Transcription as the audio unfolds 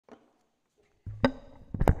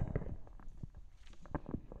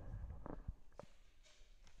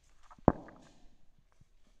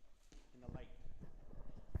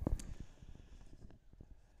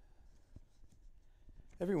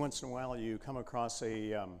Every once in a while you come across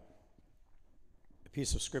a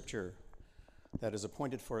piece of scripture that is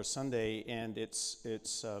appointed for a Sunday, and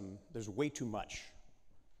there's way too much.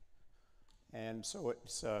 And so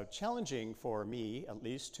it's challenging for me, at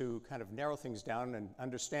least, to kind of narrow things down and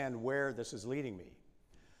understand where this is leading me.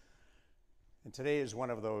 And today is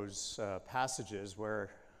one of those passages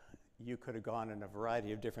where you could have gone in a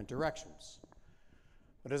variety of different directions.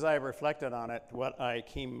 But as I reflected on it, what I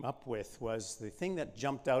came up with was the thing that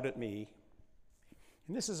jumped out at me,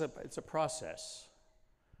 and it's a process,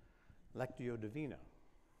 Lectio Divina,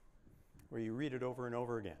 where you read it over and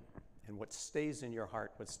over again, and what stays in your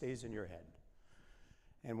heart, what stays in your head.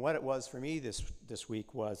 And what it was for me this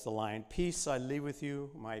week was the line, "Peace I leave with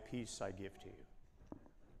you, my peace I give to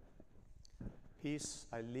you." Peace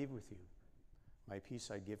I leave with you, my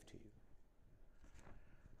peace I give to you.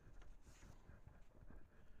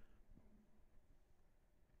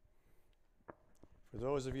 For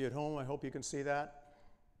those of you at home, I hope you can see that.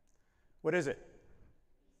 What is it?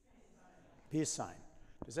 Peace sign.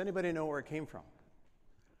 Does anybody know where it came from?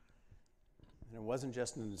 And it wasn't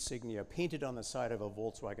just an insignia painted on the side of a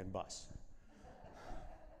Volkswagen bus.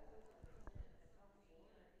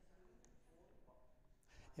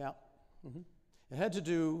 Yeah. Mm-hmm. It had to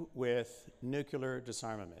do with nuclear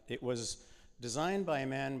disarmament. It was designed by a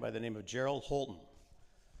man by the name of Gerald Holton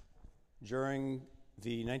during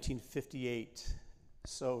the 1958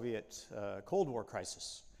 Soviet Cold War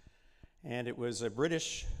crisis. And it was a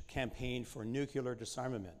British campaign for nuclear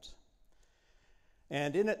disarmament.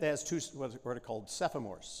 And in it, there's two, what are called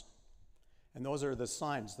sephomores. And those are the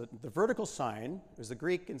signs. The vertical sign is the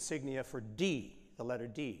Greek insignia for D, the letter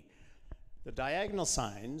D. The diagonal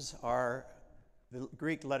signs are the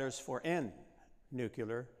Greek letters for N,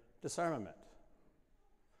 nuclear disarmament.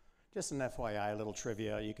 Just an FYI, a little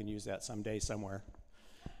trivia. You can use that someday somewhere.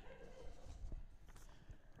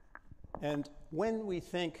 And when we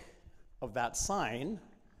think of that sign,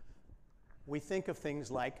 we think of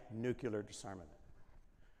things like nuclear disarmament,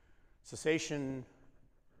 cessation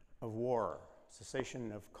of war,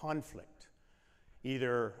 cessation of conflict,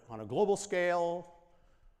 either on a global scale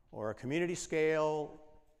or a community scale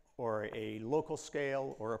or a local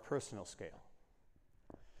scale or a personal scale.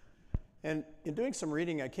 And in doing some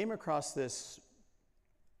reading, I came across this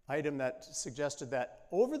item that suggested that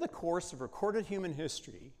over the course of recorded human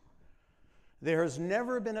history, there has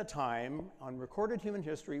never been a time on recorded human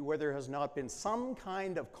history where there has not been some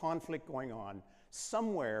kind of conflict going on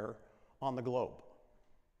somewhere on the globe.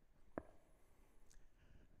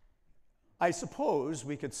 I suppose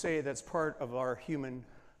we could say that's part of our human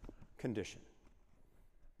condition,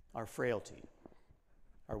 our frailty,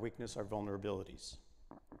 our weakness, our vulnerabilities.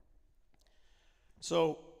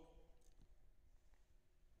 So,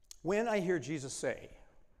 when I hear Jesus say,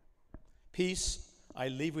 "Peace I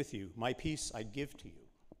leave with you, my peace I give to you,"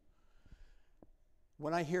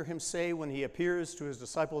 when I hear him say, when he appears to his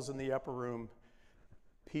disciples in the upper room,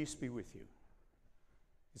 "Peace be with you,"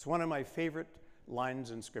 it's one of my favorite lines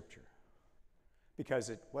in Scripture, because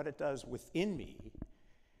what it does within me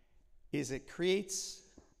is it creates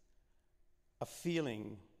a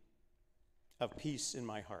feeling of peace in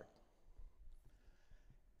my heart.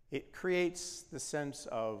 It creates the sense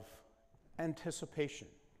of anticipation.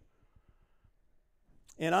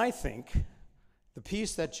 And I think the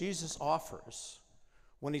peace that Jesus offers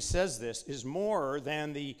when he says this is more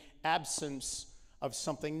than the absence of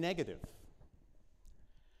something negative.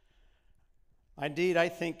 Indeed, I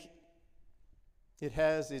think it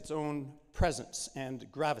has its own presence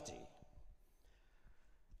and gravity.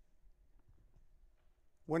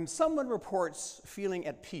 When someone reports feeling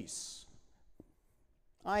at peace,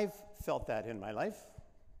 I've felt that in my life.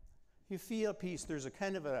 You feel at peace, there's a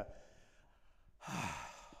kind of a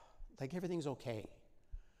like everything's okay.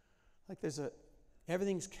 Like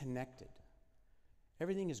everything's connected.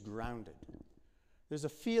 Everything is grounded. There's a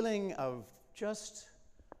feeling of just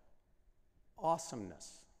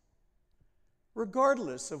awesomeness,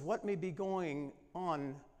 regardless of what may be going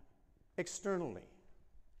on externally.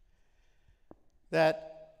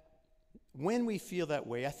 That when we feel that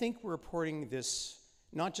way, I think we're reporting this,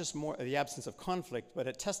 not just more the absence of conflict, but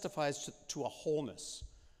it testifies to a wholeness,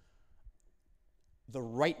 the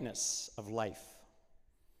rightness of life.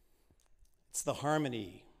 It's the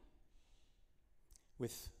harmony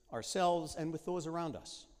with ourselves and with those around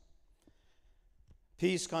us.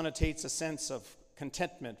 Peace connotates a sense of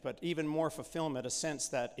contentment, but even more fulfillment, a sense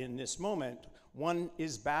that in this moment, one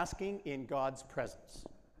is basking in God's presence.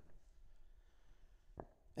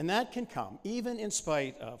 And that can come even in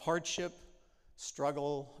spite of hardship,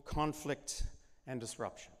 struggle, conflict, and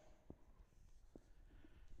disruption.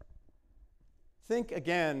 Think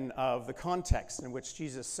again of the context in which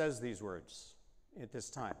Jesus says these words at this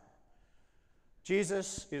time.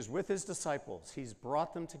 Jesus is with his disciples. He's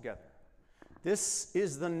brought them together. This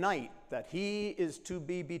is the night that he is to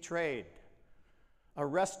be betrayed,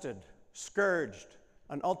 arrested, scourged,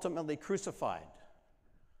 and ultimately crucified.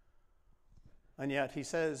 And yet he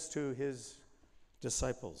says to his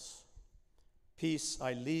disciples, "Peace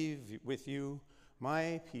I leave with you,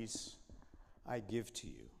 my peace I give to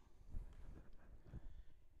you."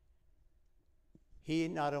 He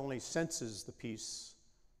not only senses the peace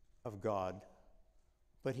of God,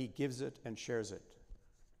 but he gives it and shares it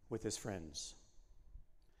with his friends.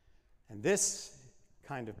 And this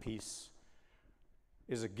kind of peace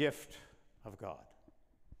is a gift of God.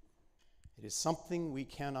 It is something we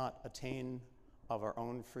cannot attain of our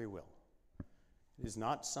own free will. It is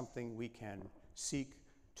not something we can seek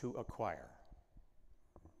to acquire.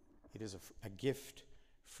 It is a gift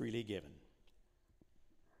freely given.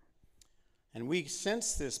 And we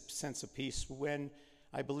sense this sense of peace when,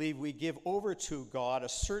 I believe, we give over to God a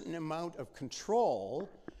certain amount of control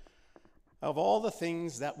of all the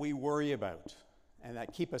things that we worry about and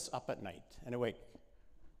that keep us up at night and awake.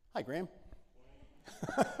 Hi, Graham.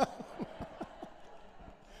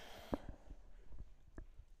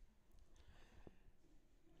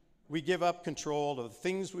 We give up control of the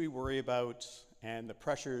things we worry about and the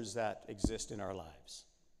pressures that exist in our lives.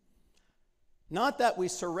 Not that we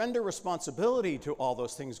surrender responsibility to all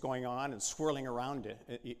those things going on and swirling around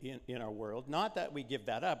in our world. Not that we give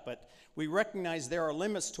that up, but we recognize there are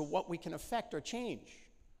limits to what we can affect or change.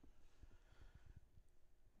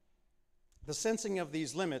 The sensing of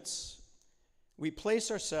these limits, we place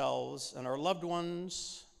ourselves and our loved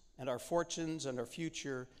ones and our fortunes and our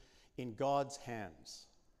future in God's hands.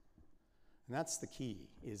 And that's the key,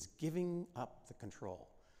 is giving up the control.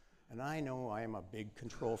 And I know I am a big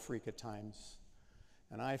control freak at times.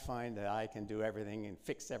 And I find that I can do everything and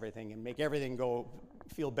fix everything and make everything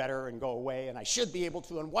feel better and go away. And I should be able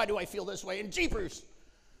to. And why do I feel this way? And jeepers!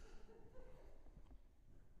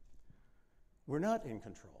 We're not in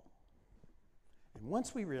control. And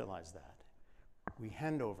once we realize that, we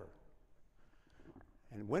hand over.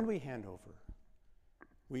 And when we hand over,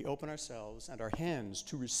 we open ourselves and our hands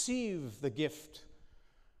to receive the gift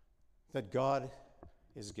that God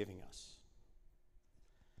is giving us.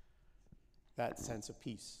 That sense of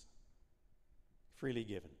peace, freely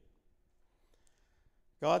given.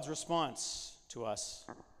 God's response to us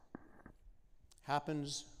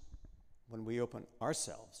happens when we open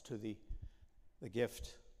ourselves to the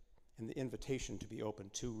gift and the invitation to be open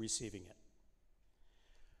to receiving it.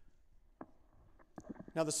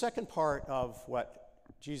 Now, the second part of what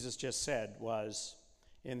Jesus just said was,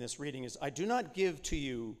 in this reading, is, "I do not give to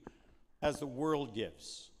you as the world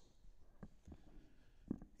gives."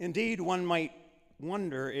 Indeed, one might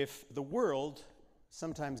wonder if the world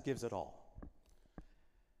sometimes gives it all,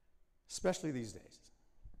 especially these days.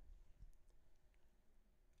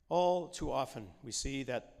 All too often, we see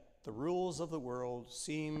that the rules of the world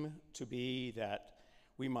seem to be that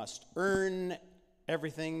we must earn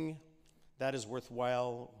everything that is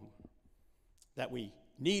worthwhile, that we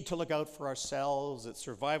need to look out for ourselves, it's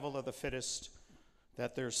survival of the fittest,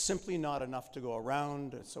 that there's simply not enough to go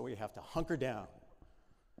around, so we have to hunker down.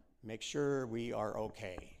 Make sure we are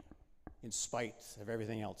okay in spite of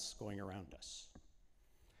everything else going around us.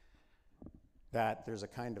 That there's a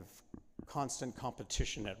kind of constant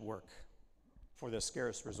competition at work for the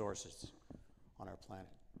scarce resources on our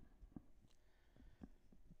planet.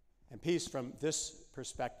 And peace from this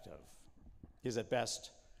perspective is at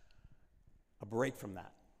best a break from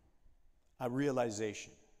that, a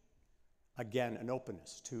realization, again, an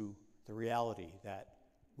openness to the reality that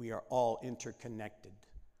we are all interconnected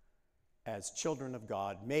as children of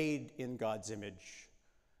God, made in God's image.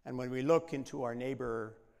 And when we look into our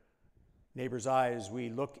neighbor's eyes, we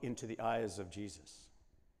look into the eyes of Jesus.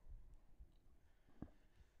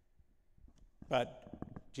 But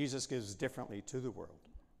Jesus gives differently to the world.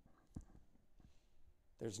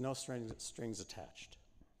 There's no strings attached.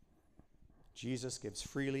 Jesus gives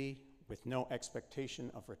freely with no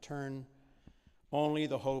expectation of return, only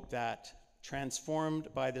the hope that,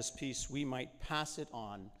 transformed by this peace, we might pass it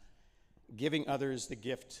on, giving others the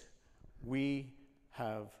gift we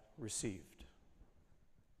have received.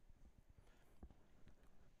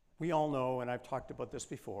 We all know, and I've talked about this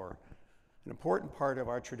before, an important part of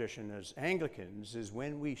our tradition as Anglicans is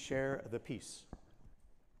when we share the peace.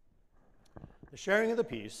 The sharing of the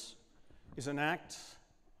peace is an act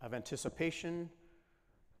of anticipation,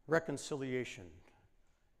 reconciliation,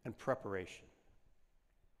 and preparation.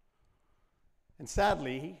 And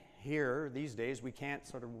sadly, here these days, we can't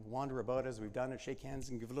sort of wander about as we've done and shake hands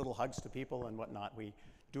and give little hugs to people and whatnot. We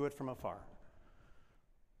do it from afar.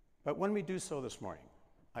 But when we do so this morning,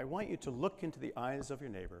 I want you to look into the eyes of your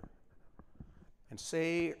neighbor and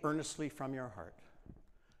say earnestly from your heart,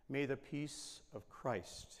 "May the peace of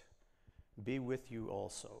Christ be with you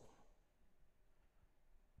also."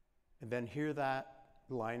 And then hear that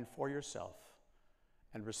line for yourself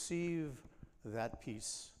and receive that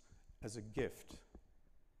peace as a gift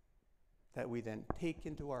that we then take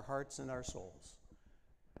into our hearts and our souls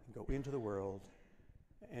and go into the world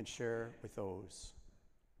and share with those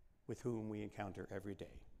with whom we encounter every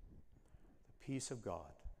day. The peace of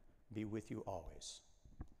God be with you always.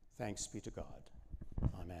 Thanks be to God.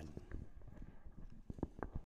 Amen.